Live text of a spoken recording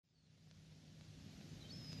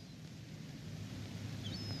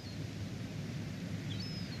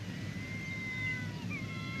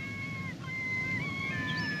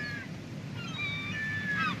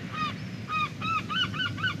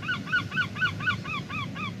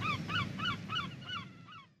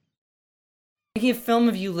a film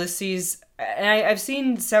of Ulysses, and I've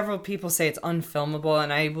seen several people say it's unfilmable,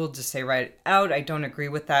 and I will just say right out, I don't agree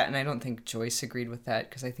with that, and I don't think Joyce agreed with that,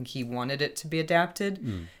 because I think he wanted it to be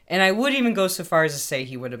adapted. And I would even go so far as to say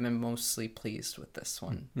he would have been mostly pleased with this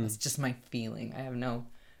one. That's just my feeling. I have no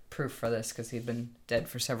proof for this, because he'd been dead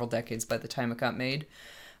for several decades by the time it got made.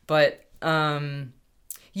 But,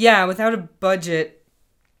 yeah, without a budget,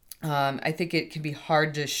 I think it can be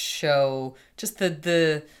hard to show just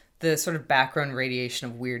the sort of background radiation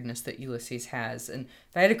of weirdness that Ulysses has. And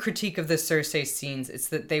if I had a critique of the Circe scenes, it's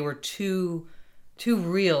that they were too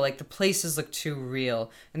real. Like, the places looked too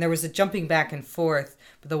real. And there was a jumping back and forth.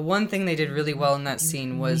 But the one thing they did really well in that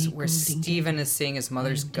scene was where Stephen is seeing his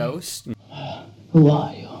mother's ghost. Who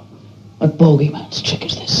are you? What bogeyman's trick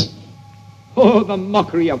is this? Oh, the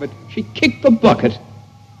mockery of it. She kicked the bucket.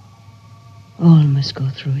 All must go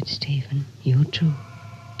through it, Stephen. You too.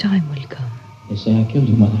 Time will come. They say I killed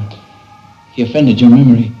you, Mother. He offended your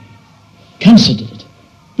memory. Cancer did it.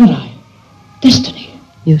 Not I. Destiny.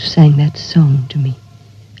 You sang that song to me.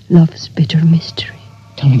 Love's bitter mystery.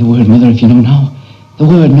 Tell me the word, Mother, if you know now. The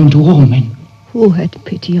word known to all men. Who had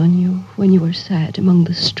pity on you when you were sad among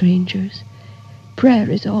the strangers? Prayer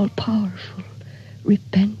is all-powerful.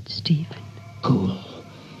 Repent, Stephen. Cool.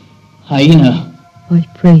 Hyena. I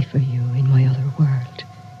pray for you in my other world.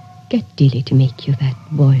 Get Dilly to make you that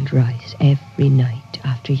boiled rice every night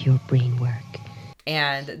after your brain work.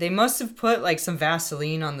 And they must have put, like, some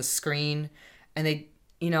Vaseline on the screen. And they,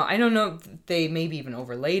 I don't know if they maybe even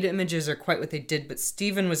overlaid images or quite what they did, but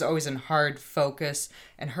Stephen was always in hard focus.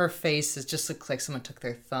 And her face is just looked like someone took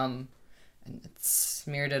their thumb and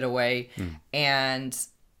smeared it away. And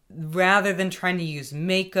rather than trying to use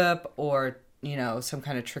makeup or, some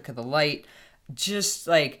kind of trick of the light, just,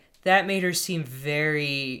 like, that made her seem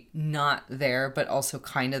very not there, but also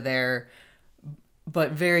kind of there,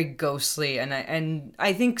 but very ghostly, and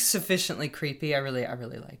I think sufficiently creepy. I really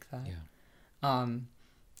like that. Yeah.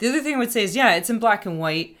 The other thing I would say is, yeah, it's in black and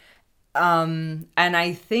white, and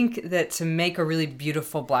I think that to make a really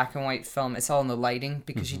beautiful black and white film, it's all in the lighting,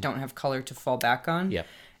 because you don't have color to fall back on. Yeah.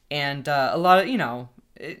 And a lot of,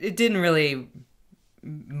 it didn't really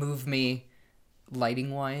move me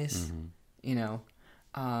lighting-wise,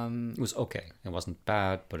 It was okay. It wasn't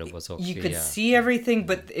bad, but it was okay. You could see everything,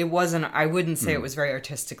 but it wasn't. I wouldn't say it was very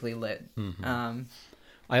artistically lit.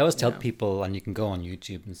 I always tell people, and you can go on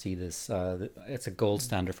YouTube and see this. It's a gold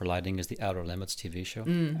standard for lighting is the Outer Limits TV show,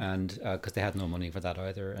 and because they had no money for that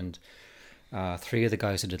either, and 3 of the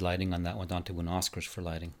guys who did lighting on that went on to win Oscars for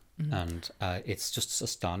lighting, and it's just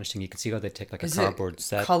astonishing. You can see how they take like a cardboard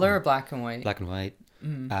set, color or black and white, black and white.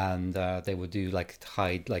 And they would do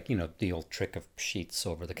hide the old trick of sheets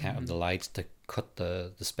over the of the lights to cut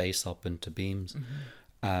the space up into beams,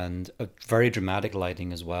 and a very dramatic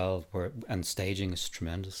lighting as well, and staging is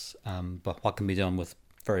tremendous. But what can be done with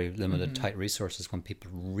very limited tight resources when people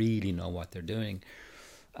really know what they're doing.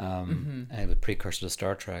 And it was a precursor to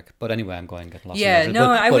Star Trek. But anyway, I'm getting lost. Yeah, in no,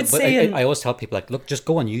 I would say... I always tell people, look, just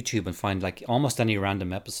go on YouTube and find, almost any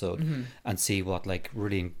random episode and see what,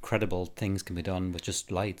 really incredible things can be done with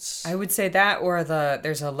just lights. I would say that, or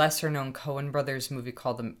there's a lesser-known Coen Brothers movie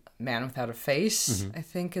called The Man Without a Face, I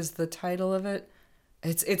think is the title of it.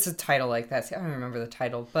 It's a title like that. See, I don't remember the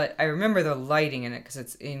title, but I remember the lighting in it because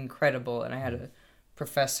it's incredible. And I had a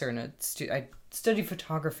professor I studied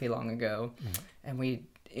photography long ago, and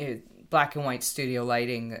black and white studio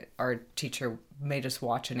lighting. Our teacher made us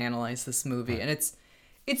watch and analyze this movie, and it's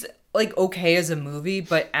okay as a movie,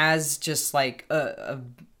 but as just a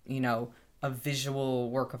visual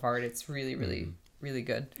work of art, it's really really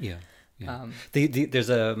good. Yeah. There's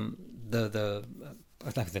I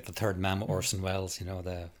think the Third Man with Orson Welles.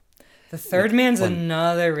 The Third Man's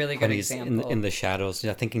another really good example. In the shadows,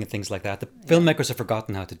 thinking of things like that. The filmmakers have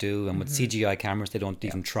forgotten how to do, and with CGI cameras, they don't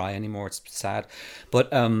even try anymore. It's sad. But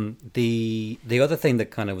the other thing that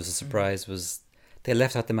kind of was a surprise was they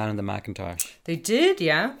left out the man in the Macintosh. They did,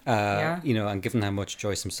 yeah. And given how much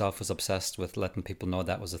Joyce himself was obsessed with letting people know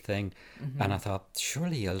that was a thing, and I thought,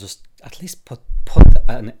 surely I'll just at least put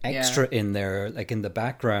an extra in there, in the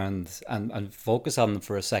background, and focus on them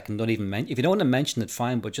for a second. Don't even if you don't want to mention it,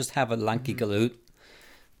 fine, but just have a lanky galoot.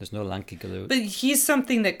 There's no lanky galoot. But he's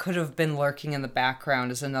something that could have been lurking in the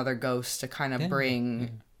background as another ghost to kind of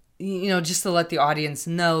bring, just to let the audience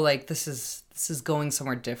know, this is going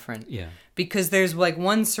somewhere different. Yeah. Because there's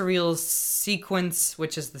one surreal sequence,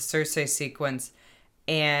 which is the Circe sequence,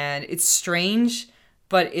 and it's strange,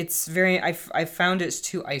 but it's very. I found it's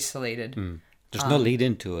too isolated. There's no lead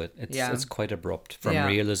into it. It's quite abrupt from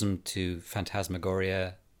realism to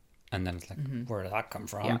phantasmagoria, and then it's where did that come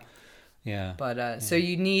from? Yeah. But so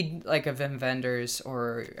you need like a Wim Wenders,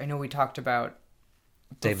 or I know we talked about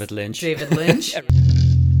David Lynch. David Lynch.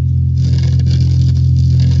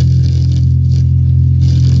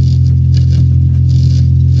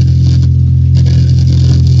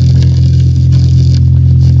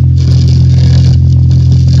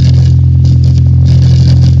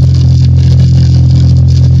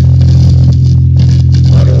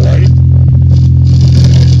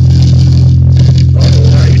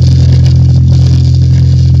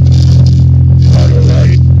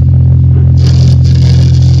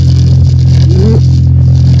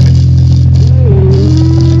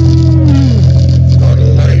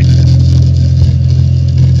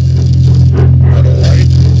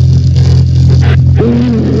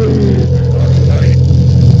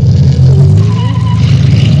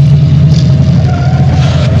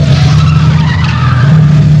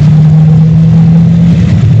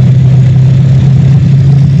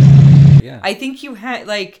 I think you had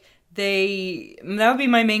like that would be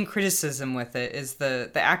my main criticism with it, is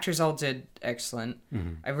the actors all did excellent.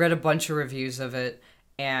 I read a bunch of reviews of it,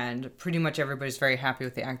 and pretty much everybody's very happy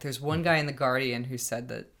with the act. There's one guy in The Guardian who said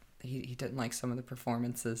that he didn't like some of the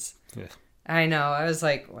performances. Yeah. I know, I was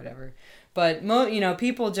like, whatever. But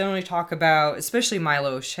people generally talk about, especially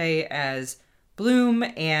Milo O'Shea as Bloom,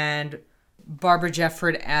 and Barbara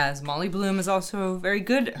Jefford as Molly Bloom is also very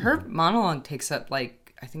good. Her monologue takes up like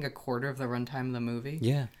I think a quarter of the runtime of the movie.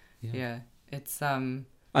 Yeah. It's and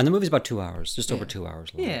the movie's about 2 hours, just over 2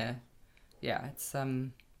 hours long. Yeah. It's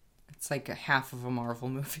like a half of a Marvel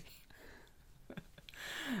movie.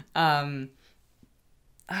 I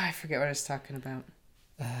forget what I was talking about.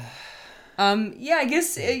 I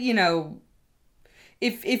guess if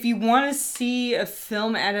you want to see a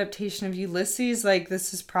film adaptation of Ulysses, like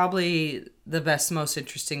this is probably the best, most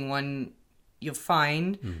interesting one you'll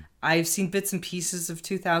find. I've seen bits and pieces of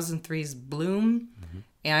 2003's Bloom,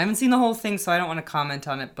 and I haven't seen the whole thing, so I don't want to comment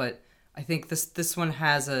on it, but I think this one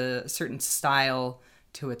has a certain style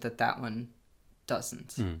to it that one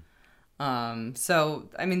doesn't. So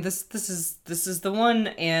I mean, this is the one,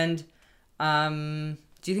 and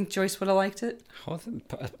do you think Joyce would have liked it? I think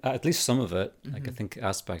at least some of it. Like I think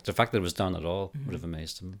the fact that it was done at all would have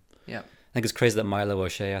amazed him. Yeah, I think it's crazy that Milo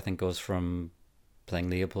O'Shea goes from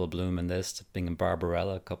playing Leopold Bloom in this to being in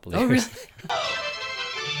Barbarella a couple of years. Really?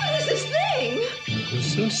 What is this thing? You'll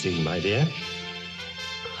soon see, my dear.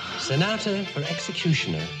 Sonata for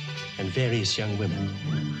Executioner and Various Young Women.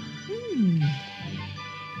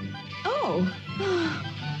 Oh.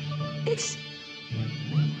 It's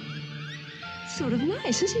sort of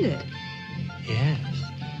nice, isn't it? Yes,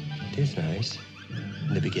 it is nice.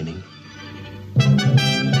 In the beginning.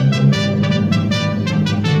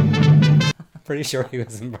 Pretty sure he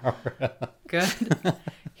was in Barbarella. Good.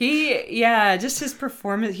 Just his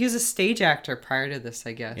performance. He was a stage actor prior to this,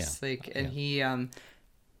 I guess. He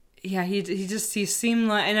seemed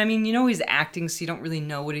like, and I mean, he's acting, so you don't really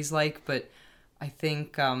know what he's like, but I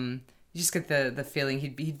think you just get the feeling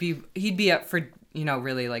he'd be up for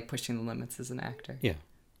really like pushing the limits as an actor. Yeah.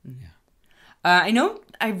 I know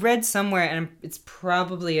I read somewhere, and it's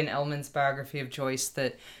probably in Ellman's biography of Joyce,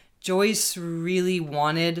 that Joyce really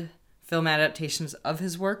wanted film adaptations of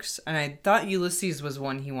his works, and I thought Ulysses was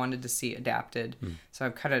one he wanted to see adapted. So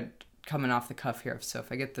I'm kind of coming off the cuff here, so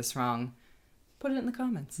if I get this wrong, put it in the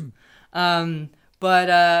comments. But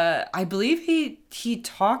I believe he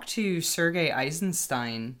talked to Sergei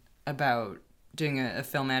Eisenstein about doing a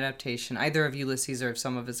film adaptation, either of Ulysses or of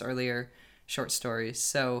some of his earlier short stories.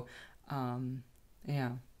 So, yeah.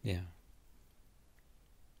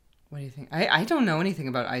 What do you think? I don't know anything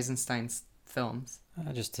about Eisenstein's films.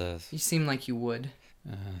 You seem like you would.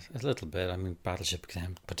 A little bit. I mean, Battleship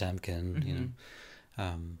Potemkin,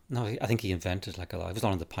 No, I think he invented like a lot. He was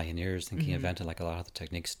one of the pioneers. I think he invented like a lot of the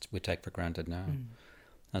techniques we take for granted now.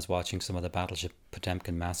 I was watching some of the Battleship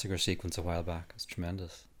Potemkin massacre sequence a while back. It's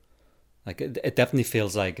tremendous. Like it definitely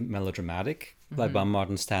feels like melodramatic, like by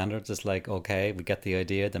modern standards. It's like, okay, we get the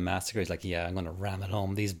idea. The massacre is like, yeah, I'm going to ram it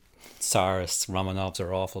home. These Tsarists, Romanovs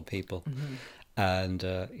are awful people. And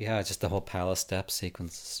just the whole palace step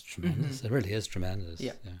sequence is tremendous. It really is tremendous.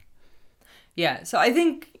 Yeah. So I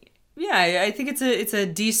think it's a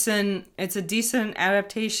decent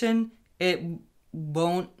adaptation. It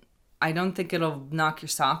won't. I don't think it'll knock your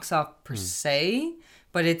socks off per se,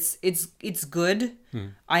 but it's good.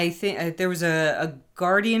 I think there was a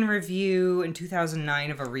Guardian review in 2009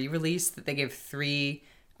 of a re-release that they gave 3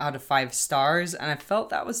 out of 5 stars, and I felt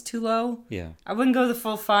that was too low. Yeah, I wouldn't go the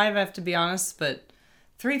full 5, I have to be honest, but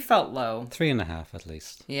 3 felt low. 3.5 at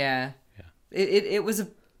least. Yeah. It was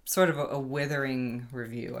sort of a withering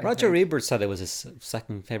review. I Roger think. Ebert said it was his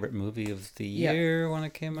second favorite movie of the year when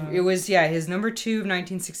it came out. It was, his number 2 of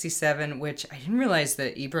 1967, which I didn't realize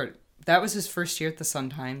that Ebert, that was his first year at the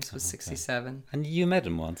Sun-Times, was 67. And you met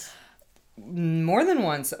him once. More than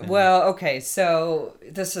once. Yeah. Well, okay, so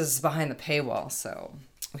this is behind the paywall, so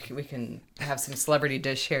we can have some celebrity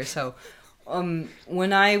dish here. So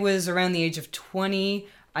when I was around the age of 20,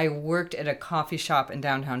 I worked at a coffee shop in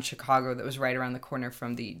downtown Chicago that was right around the corner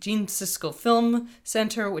from the Gene Siskel Film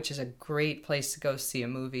Center, which is a great place to go see a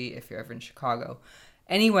movie if you're ever in Chicago.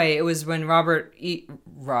 Anyway, it was when Roger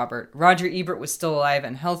Ebert was still alive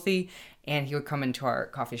and healthy, and he would come into our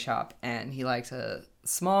coffee shop, and he liked a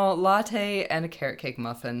small latte and a carrot cake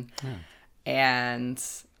muffin. Oh. And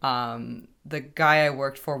the guy I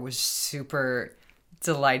worked for was super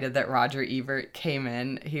delighted that Roger Ebert came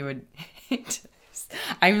in. He would...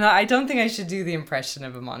 I don't think I should do the impression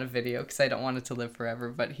of him on a video because I don't want it to live forever.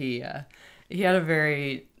 But he had a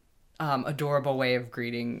very adorable way of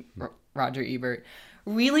greeting Roger Ebert.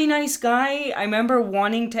 Really nice guy. I remember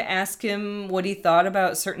wanting to ask him what he thought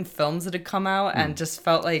about certain films that had come out, and just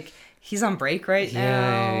felt like he's on break right now.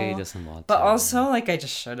 Yeah, he doesn't want to. But also, like, I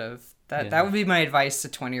just should have. That would be my advice to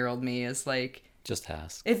 20-year-old me is like, just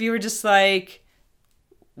ask. If you were just like,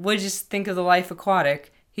 what did you think of The Life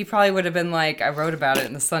Aquatic? He probably would have been like, I wrote about it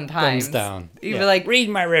in the Sun-Times. Thumbs down. He'd be like, read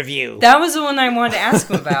my review. That was the one I wanted to ask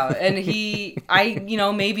him about. And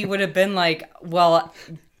maybe would have been like, well,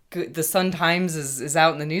 the Sun-Times is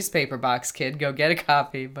out in the newspaper box, kid. Go get a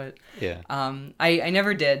copy. But yeah, I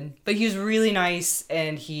never did. But he was really nice,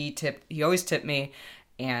 and he always tipped me.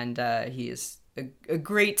 And he is a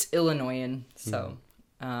great Illinoisan. So,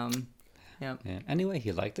 yeah. Anyway,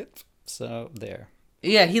 he liked it. So there.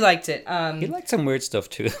 Yeah, he liked it. He liked some weird stuff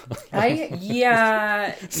too. Some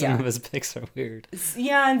of his picks are weird.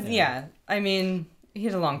 Yeah. I mean, he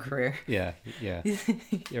had a long career. Yeah.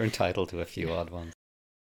 You're entitled to a few odd ones.